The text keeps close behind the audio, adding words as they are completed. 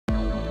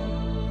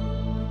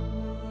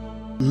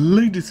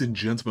Ladies and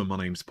gentlemen,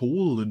 my name's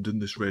Paul, and in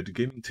this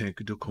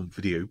RedGamingTech.com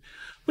video,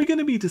 we're going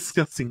to be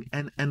discussing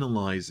and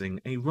analysing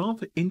a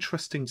rather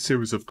interesting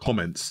series of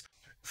comments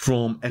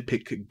from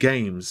Epic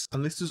Games,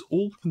 and this is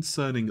all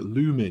concerning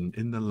Lumen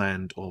in the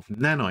land of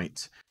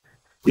Nanite.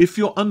 If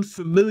you're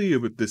unfamiliar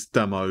with this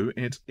demo,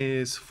 it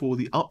is for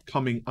the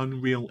upcoming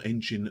Unreal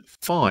Engine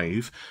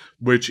 5,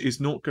 which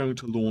is not going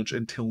to launch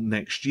until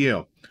next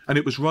year. And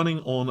it was running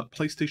on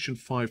PlayStation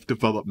 5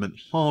 development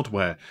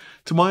hardware.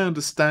 To my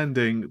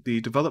understanding,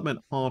 the development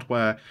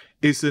hardware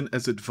isn't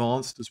as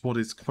advanced as what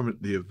is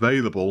currently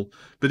available,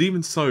 but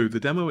even so, the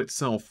demo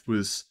itself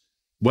was,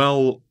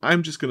 well,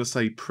 I'm just going to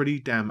say pretty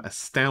damn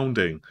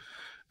astounding.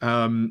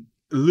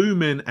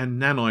 Lumen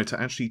and Nanite are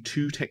actually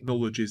two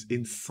technologies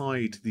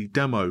inside the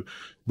demo,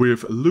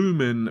 with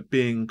Lumen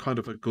being kind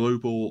of a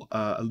global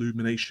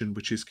illumination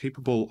which is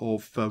capable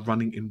of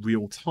running in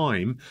real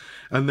time,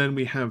 and then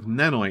we have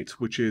Nanite,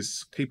 which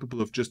is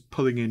capable of just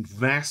pulling in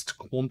vast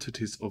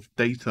quantities of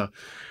data,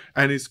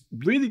 and is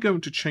really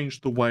going to change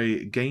the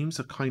way games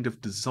are kind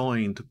of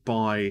designed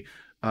by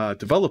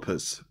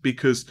developers,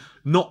 because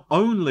not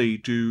only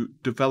do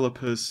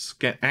developers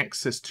get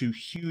access to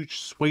huge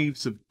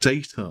swathes of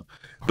data,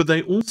 but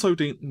they also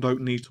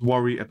don't need to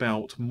worry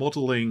about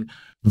modeling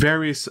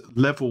various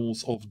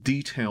levels of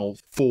detail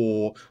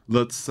for,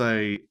 let's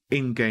say,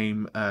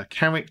 in-game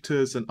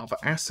characters and other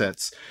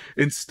assets.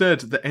 Instead,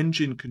 the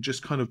engine can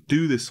just kind of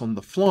do this on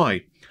the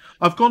fly.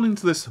 I've gone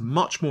into this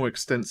much more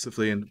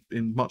extensively and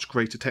in much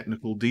greater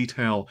technical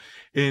detail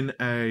in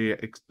a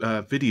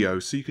video,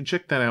 so you can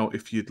check that out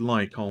if you'd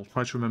like. I'll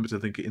try to remember to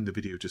link it in the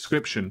video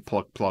description.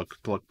 Plug.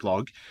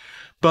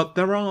 But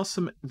there are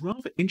some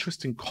rather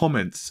interesting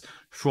comments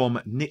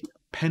from Nick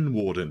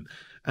Penwarden,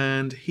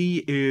 and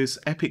he is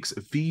Epic's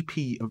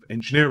VP of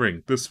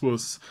Engineering. This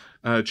was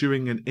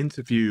during an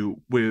interview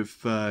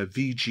with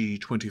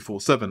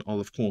VG247.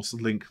 I'll of course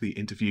link the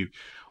interview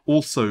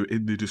also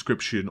in the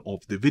description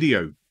of the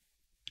video.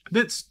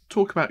 Let's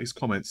talk about his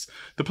comments.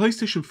 The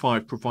PlayStation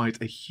 5 provides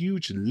a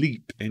huge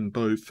leap in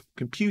both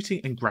computing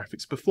and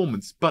graphics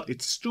performance, but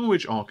its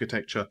storage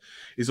architecture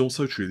is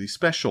also truly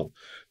special.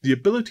 The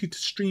ability to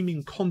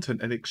streaming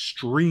content at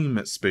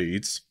extreme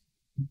speeds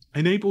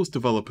enables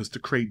developers to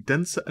create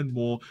denser and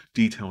more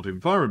detailed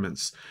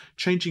environments,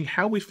 changing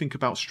how we think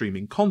about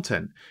streaming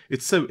content.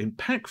 It's so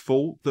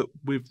impactful that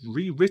we've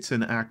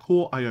rewritten our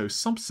core I/O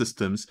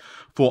subsystems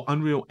for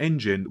Unreal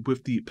Engine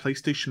with the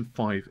PlayStation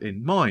 5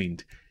 in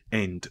mind.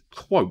 End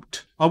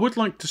quote. I would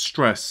like to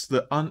stress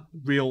that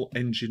Unreal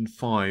Engine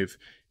 5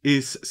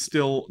 is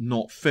still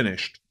not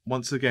finished.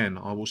 Once again,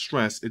 I will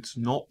stress it's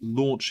not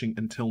launching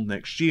until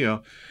next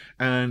year,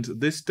 and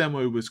this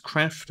demo was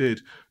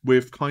crafted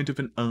with kind of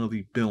an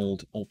early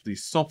build of the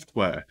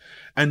software.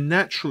 And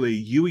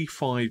naturally,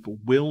 UE5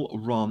 will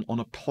run on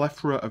a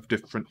plethora of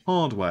different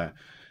hardware.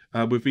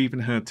 We've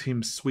even heard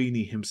Tim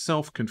Sweeney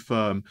himself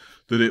confirm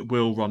that it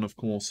will run, of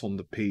course, on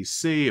the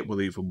PC. It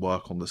will even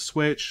work on the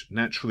Switch.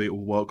 Naturally, it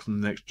will work on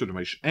the next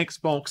generation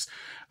Xbox,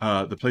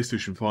 the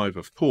PlayStation 5,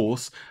 of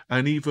course,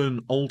 and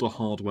even older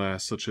hardware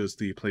such as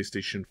the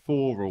PlayStation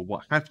 4 or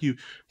what have you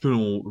can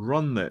all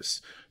run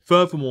this.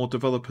 Furthermore,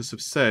 developers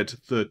have said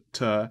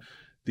that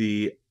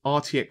the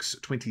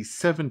RTX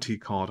 2070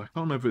 card, I can't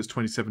remember if it's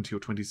 2070 or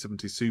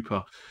 2070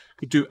 Super,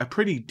 could do a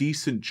pretty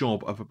decent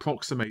job of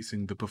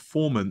approximating the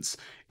performance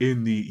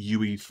in the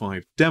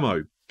UE5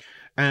 demo.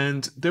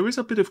 And there is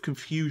a bit of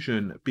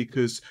confusion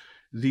because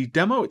the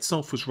demo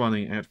itself was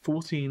running at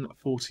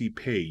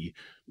 1440p,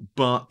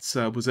 but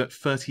was at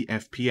 30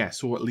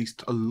 FPS, or at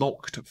least a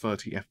locked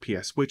 30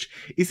 FPS, which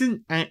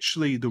isn't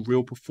actually the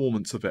real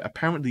performance of it.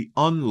 Apparently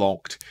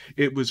unlocked,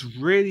 it was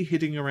really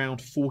hitting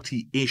around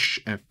 40-ish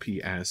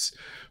FPS,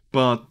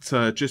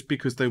 but just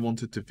because they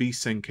wanted to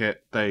VSync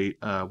it, they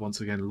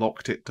once again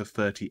locked it to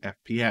 30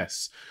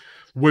 FPS.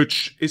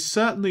 Which is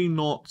certainly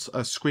not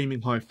a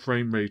screaming high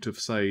frame rate of,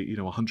 say,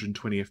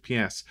 120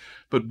 FPS.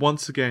 But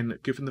once again,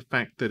 given the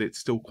fact that it's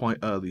still quite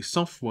early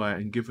software,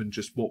 and given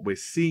just what we're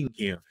seeing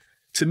here,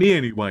 to me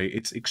anyway,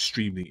 it's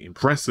extremely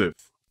impressive.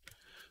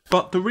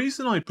 But the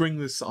reason I bring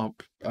this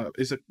up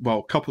is, a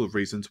couple of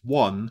reasons.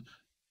 One,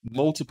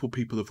 multiple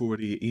people have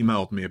already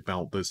emailed me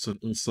about this and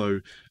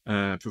also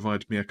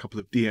provided me a couple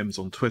of DMs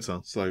on Twitter.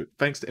 So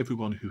thanks to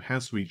everyone who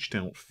has reached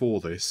out for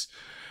this.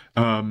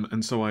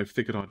 And so I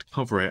figured I'd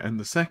cover it. And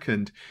the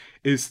second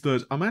is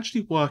that I'm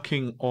actually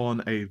working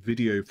on a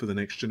video for the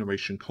next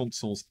generation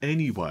consoles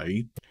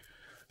anyway.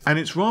 And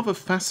it's rather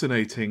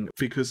fascinating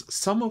because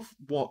some of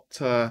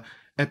what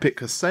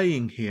Epic are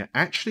saying here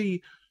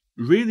actually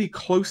really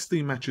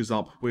closely matches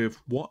up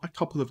with what a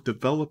couple of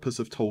developers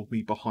have told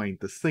me behind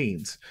the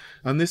scenes.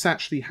 And this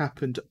actually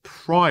happened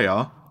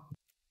prior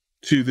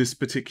to this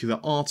particular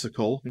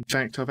article. In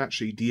fact, I've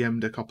actually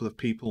DM'd a couple of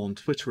people on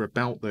Twitter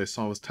about this.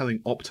 I was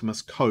telling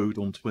Optimus Code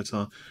on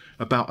Twitter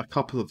about a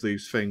couple of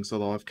these things,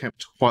 although I've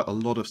kept quite a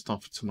lot of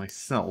stuff to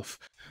myself.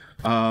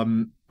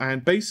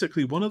 And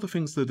basically, one of the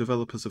things the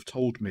developers have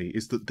told me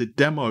is that the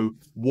demo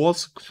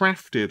was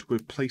crafted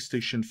with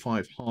PlayStation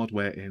 5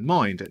 hardware in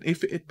mind. And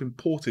if it had been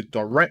ported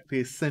directly,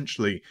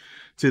 essentially,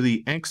 to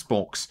the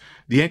Xbox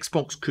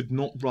could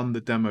not run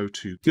the demo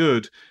too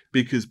good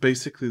because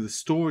basically the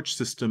storage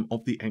system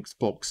of the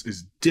Xbox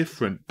is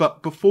different.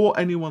 But before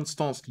anyone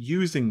starts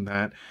using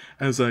that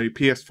as a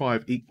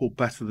PS5 equal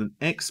better than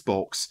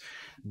Xbox,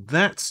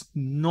 that's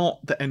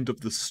not the end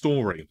of the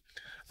story.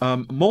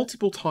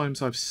 Multiple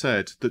times I've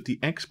said that the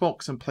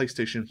Xbox and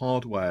PlayStation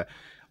hardware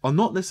are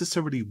not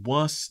necessarily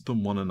worse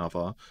than one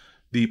another.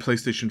 The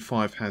PlayStation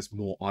 5 has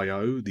more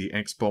I/O, the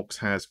Xbox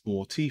has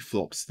more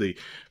T-flops, the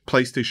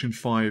PlayStation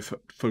 5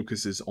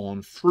 focuses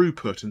on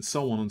throughput, and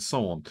so on and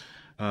so on.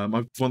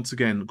 I've once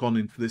again gone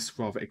into this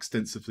rather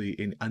extensively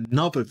in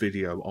another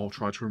video I'll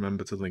try to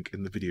remember to link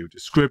in the video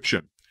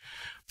description.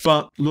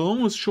 But the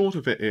long and short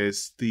of it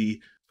is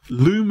the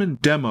Lumen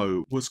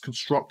demo was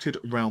constructed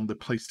around the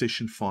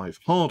PlayStation 5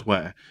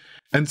 hardware.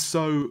 And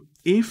so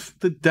if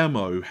the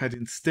demo had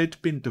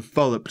instead been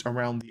developed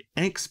around the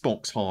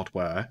Xbox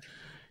hardware,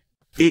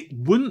 it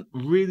wouldn't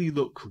really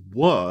look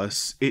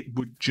worse, it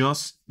would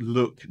just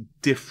look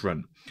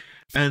different.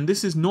 And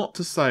this is not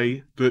to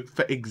say that,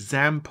 for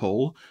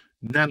example,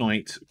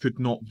 Nanite could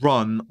not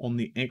run on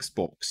the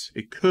Xbox.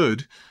 It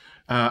could,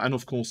 and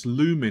of course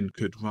Lumen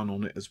could run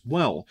on it as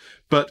well.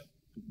 But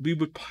we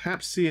would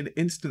perhaps see an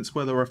instance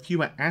where there are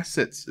fewer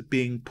assets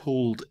being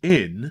pulled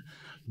in,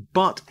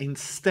 but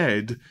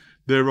instead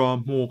there are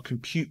more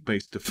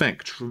compute-based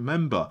effects.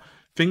 Remember,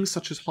 things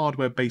such as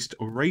hardware-based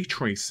ray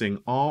tracing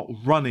are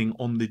running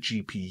on the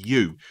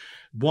GPU.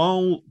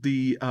 While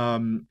the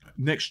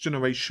next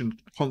generation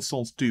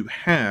consoles do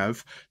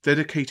have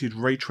dedicated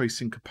ray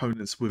tracing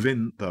components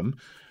within them,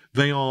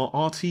 they are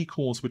RT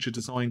cores which are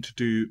designed to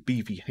do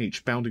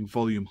BVH, bounding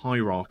volume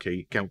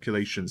hierarchy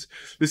calculations.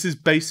 This is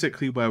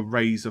basically where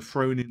rays are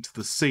thrown into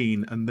the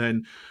scene and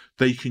then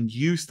they can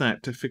use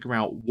that to figure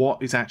out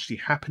what is actually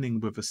happening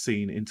with a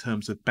scene in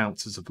terms of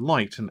bounces of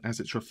light and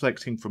as it's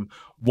reflecting from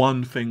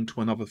one thing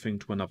to another thing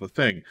to another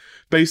thing.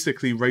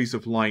 Basically, rays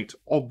of light,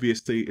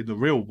 obviously in the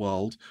real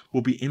world, will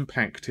be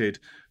impacted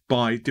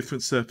by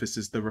different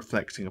surfaces they're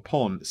reflecting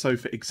upon. So,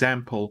 for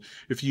example,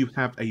 if you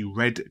have a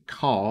red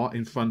car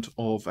in front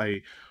of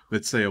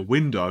let's say, a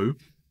window,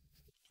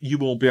 you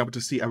will be able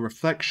to see a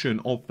reflection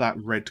of that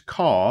red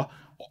car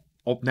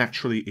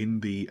naturally in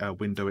the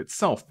window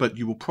itself, but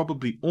you will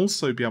probably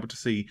also be able to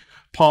see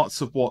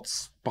parts of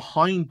what's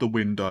behind the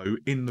window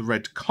in the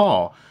red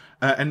car.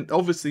 And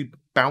obviously,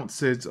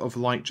 bounces of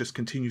light just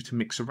continue to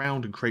mix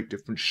around and create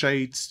different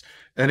shades,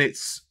 and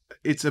it's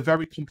a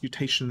very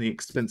computationally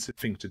expensive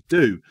thing to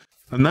do,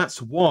 and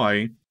that's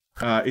why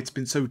it's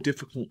been so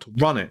difficult to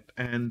run it.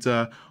 And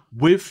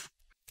with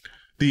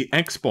the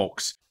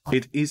Xbox,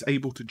 it is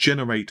able to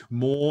generate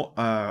more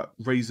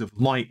rays of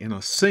light in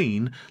a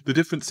scene. The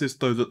difference is,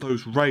 though, that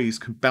those rays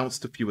can bounce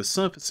to fewer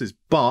surfaces,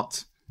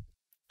 but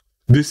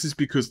this is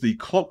because the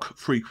clock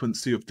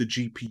frequency of the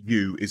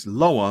GPU is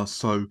lower,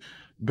 so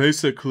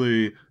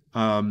basically,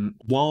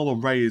 while a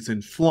ray is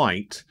in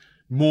flight,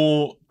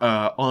 more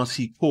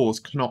RT cores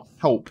cannot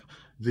help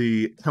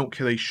the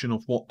calculation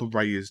of what the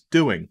ray is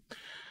doing.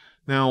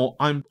 Now,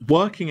 I'm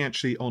working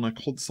actually on a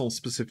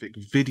console-specific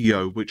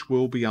video, which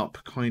will be up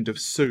kind of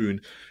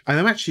soon, and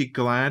I'm actually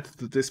glad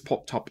that this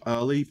popped up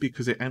early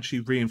because it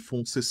actually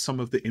reinforces some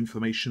of the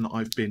information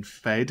I've been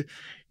fed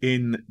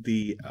in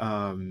the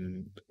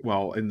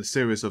in the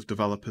series of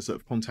developers that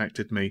have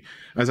contacted me,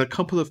 as a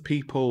couple of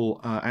people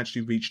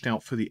actually reached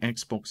out for the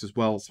Xbox as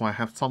well, so I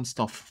have some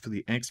stuff for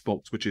the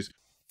Xbox, which is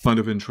kind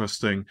of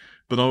interesting,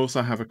 but I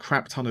also have a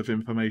crap ton of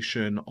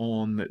information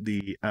on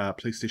the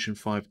PlayStation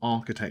 5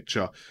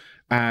 architecture.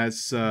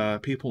 As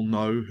people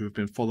know who've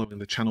been following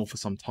the channel for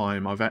some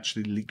time, I've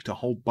actually leaked a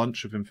whole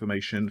bunch of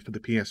information for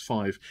the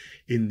PS5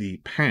 in the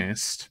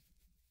past.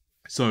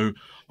 So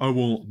I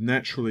will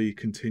naturally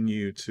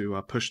continue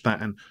to push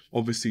that and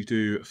obviously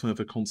do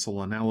further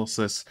console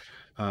analysis.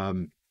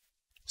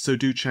 So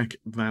do check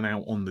that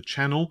out on the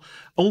channel.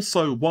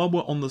 Also, while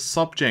we're on the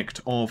subject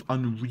of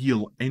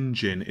Unreal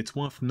Engine, it's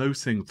worth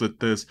noting that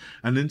there's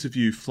an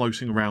interview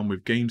floating around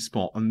with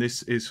GameSpot, and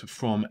this is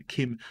from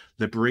Kim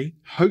Lebris.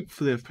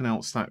 Hopefully I've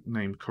pronounced that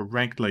name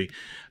correctly.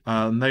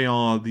 They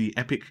are the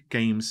Epic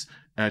Games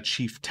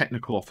Chief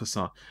Technical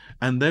Officer,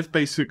 and they've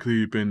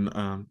basically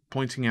been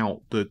pointing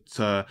out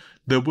that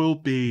there will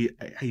be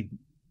a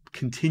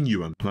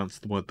continuum, that's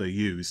the word they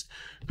used,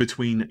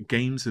 between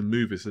games and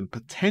movies, and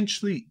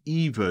potentially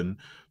even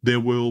there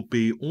will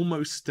be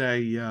almost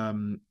a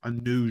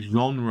new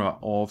genre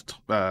of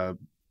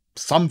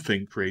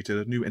something created,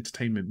 a new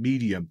entertainment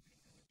medium.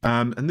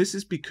 And this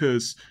is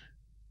because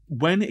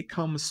when it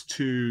comes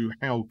to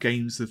how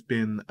games have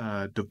been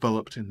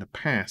developed in the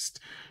past,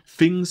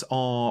 things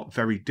are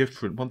very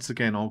different. Once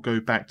again, I'll go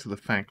back to the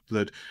fact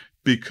that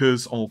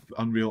because of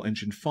Unreal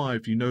Engine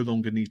 5, you no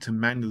longer need to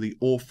manually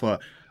author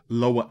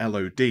lower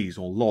LODs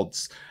or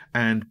LODs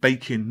and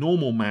bake in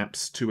normal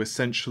maps to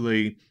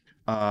essentially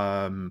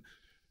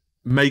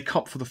make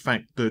up for the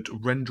fact that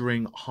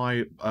rendering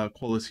high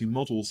quality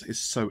models is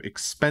so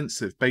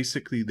expensive.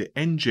 Basically, the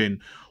engine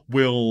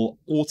will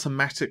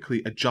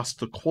automatically adjust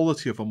the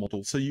quality of a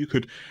model. So you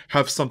could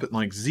have something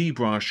like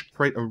ZBrush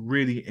create a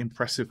really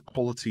impressive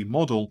quality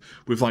model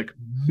with like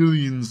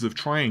millions of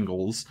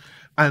triangles.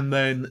 And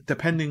then,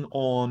 depending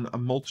on a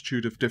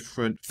multitude of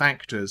different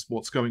factors,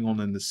 what's going on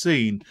in the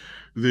scene,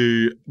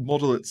 the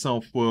model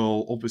itself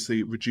will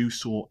obviously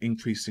reduce or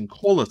increase in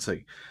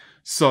quality.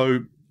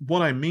 So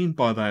what I mean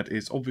by that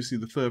is obviously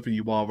the further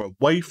you are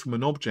away from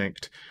an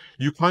object,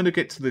 you kind of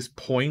get to this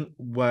point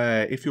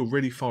where if you're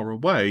really far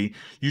away,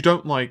 you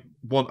don't like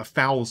want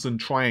 1,000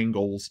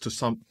 triangles to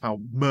somehow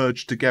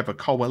merge together,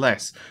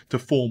 coalesce to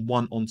form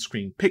one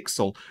on-screen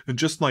pixel. And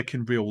just like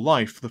in real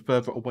life, the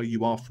further away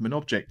you are from an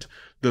object,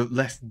 the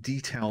less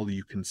detail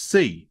you can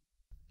see.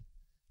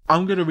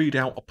 I'm going to read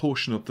out a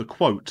portion of the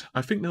quote.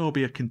 I think there will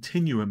be a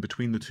continuum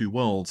between the two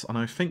worlds, and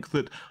I think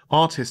that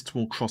artists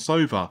will cross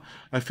over.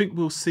 I think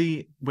we'll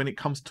see when it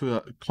comes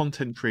to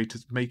content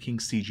creators making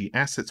CG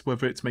assets,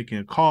 whether it's making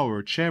a car or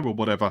a chair or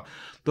whatever,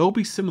 they'll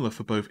be similar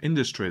for both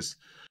industries.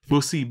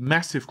 We'll see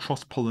massive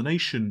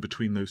cross-pollination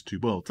between those two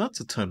worlds.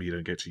 That's a term you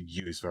don't get to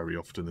use very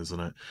often, isn't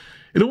it?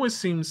 It always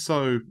seems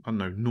so, I don't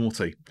know,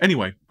 naughty.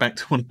 Anyway, back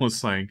to what I was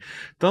saying.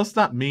 Does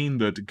that mean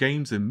that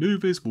games and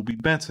movies will be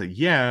better?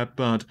 Yeah,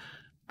 but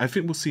I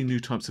think we'll see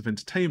new types of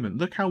entertainment.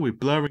 Look how we're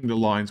blurring the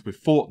lines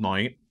with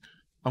Fortnite.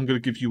 I'm going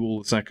to give you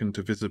all a second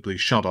to visibly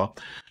shudder.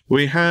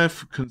 We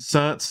have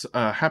concerts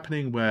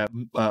happening where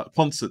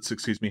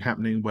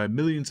happening where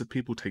millions of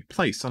people take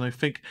place, and I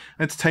think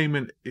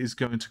entertainment is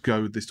going to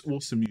go this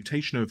awesome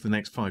mutation over the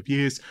next 5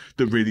 years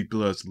that really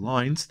blurs the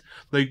lines.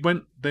 They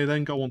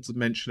then go on to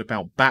mention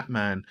about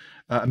Batman.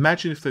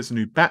 Imagine if there's a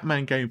new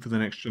Batman game for the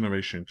next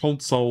generation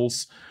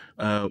consoles.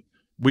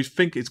 We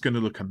think it's going to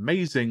look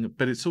amazing,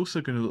 but it's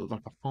also going to look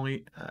like a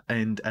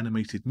high-end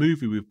animated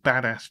movie with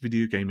badass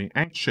video gaming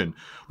action.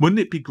 Wouldn't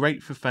it be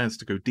great for fans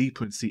to go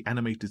deeper and see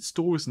animated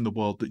stories in the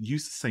world that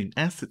use the same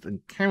assets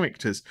and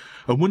characters?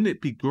 And wouldn't it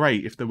be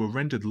great if they were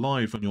rendered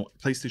live on your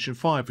PlayStation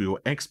 5 or your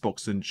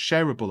Xbox and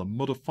shareable and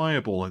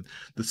modifiable, and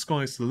the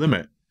sky's the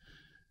limit?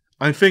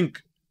 I think,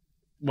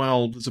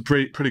 well, there's a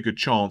pretty good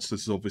chance,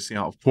 this is obviously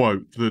out of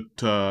quote, that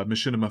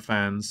machinima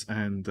fans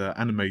and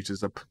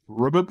animators are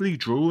probably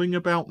drooling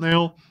about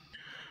now,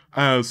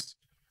 as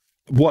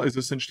what is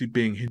essentially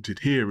being hinted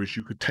here is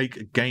you could take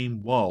a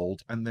game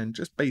world and then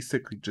just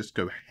basically just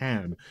go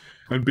ham.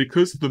 And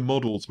because the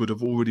models would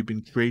have already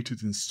been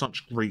created in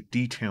such great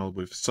detail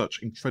with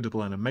such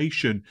incredible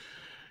animation,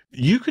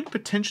 you could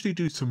potentially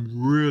do some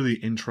really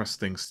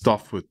interesting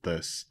stuff with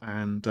this.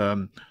 And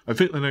I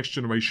think the next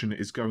generation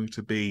is going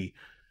to be,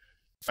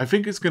 I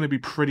think it's going to be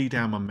pretty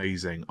damn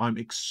amazing. I'm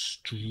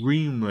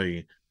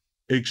extremely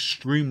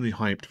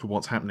hyped for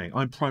what's happening.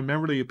 I'm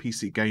primarily a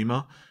PC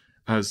gamer,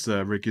 as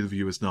regular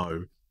viewers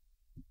know.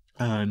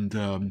 And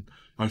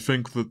I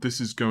think that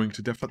this is going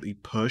to definitely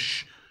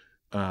push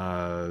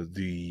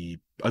the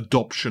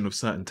adoption of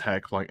certain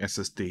tech like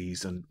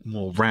SSDs and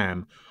more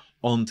RAM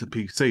onto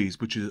PCs,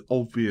 which is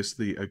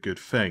obviously a good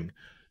thing.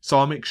 So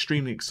I'm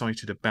extremely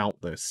excited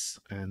about this,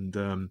 and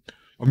I'm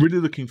really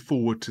looking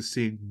forward to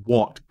seeing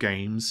what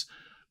games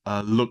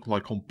look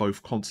like on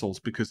both consoles,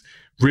 because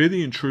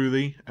really and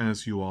truly,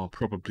 as you are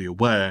probably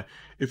aware,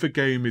 if a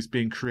game is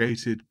being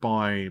created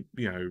by,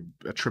 a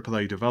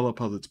AAA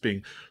developer that's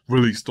being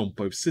released on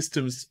both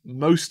systems,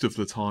 most of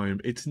the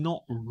time it's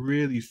not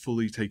really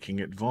fully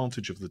taking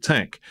advantage of the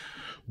tech.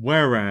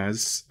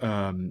 Whereas,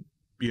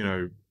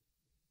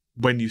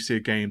 when you see a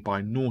game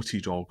by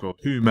Naughty Dog or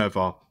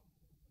whomever,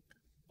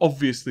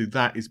 obviously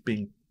that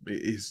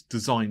is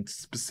designed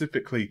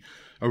specifically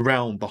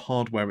around the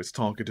hardware it's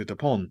targeted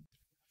upon.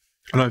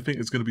 And I think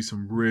there's going to be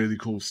some really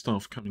cool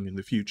stuff coming in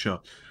the future.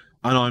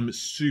 And I'm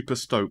super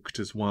stoked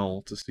as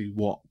well to see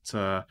what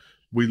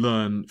we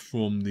learn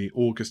from the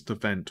August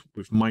event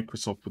with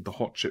Microsoft with the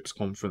Hot Chips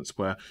conference,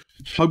 where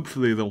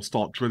hopefully they'll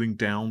start drilling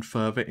down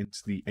further into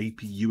the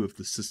APU of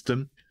the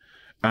system.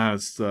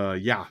 As,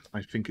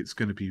 I think it's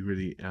going to be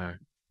really...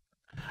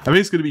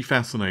 it's going to be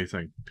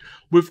fascinating.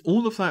 With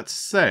all of that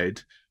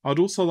said, I'd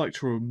also like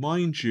to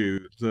remind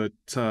you that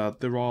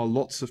there are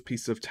lots of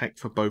pieces of tech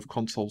for both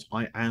consoles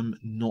I am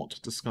not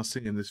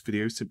discussing in this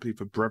video simply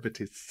for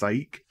brevity's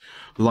sake.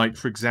 Like,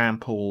 for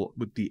example,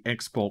 with the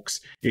Xbox,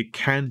 it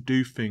can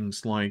do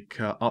things like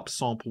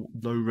upsample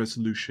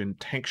low-resolution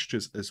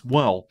textures as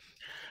well.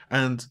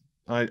 And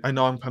I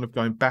know I'm kind of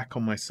going back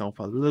on myself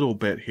a little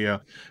bit here,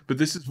 but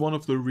this is one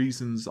of the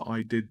reasons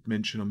I did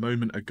mention a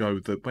moment ago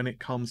that when it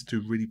comes to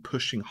really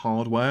pushing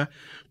hardware,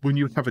 when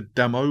you have a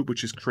demo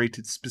which is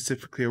created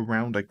specifically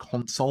around a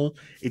console,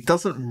 it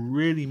doesn't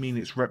really mean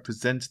it's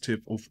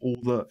representative of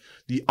all that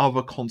the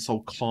other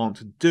console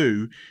can't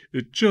do.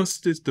 It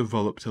just is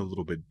developed a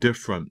little bit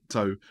different.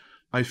 So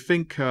I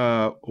think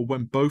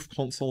when both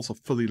consoles are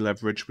fully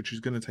leveraged, which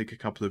is going to take a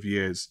couple of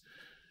years,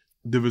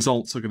 the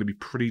results are going to be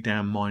pretty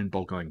damn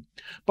mind-boggling.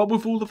 But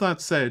with all of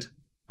that said,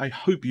 I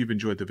hope you've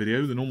enjoyed the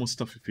video. The normal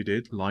stuff if you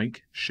did,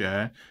 like,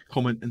 share,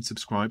 comment, and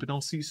subscribe, and I'll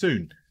see you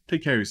soon.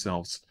 Take care of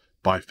yourselves.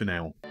 Bye for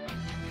now.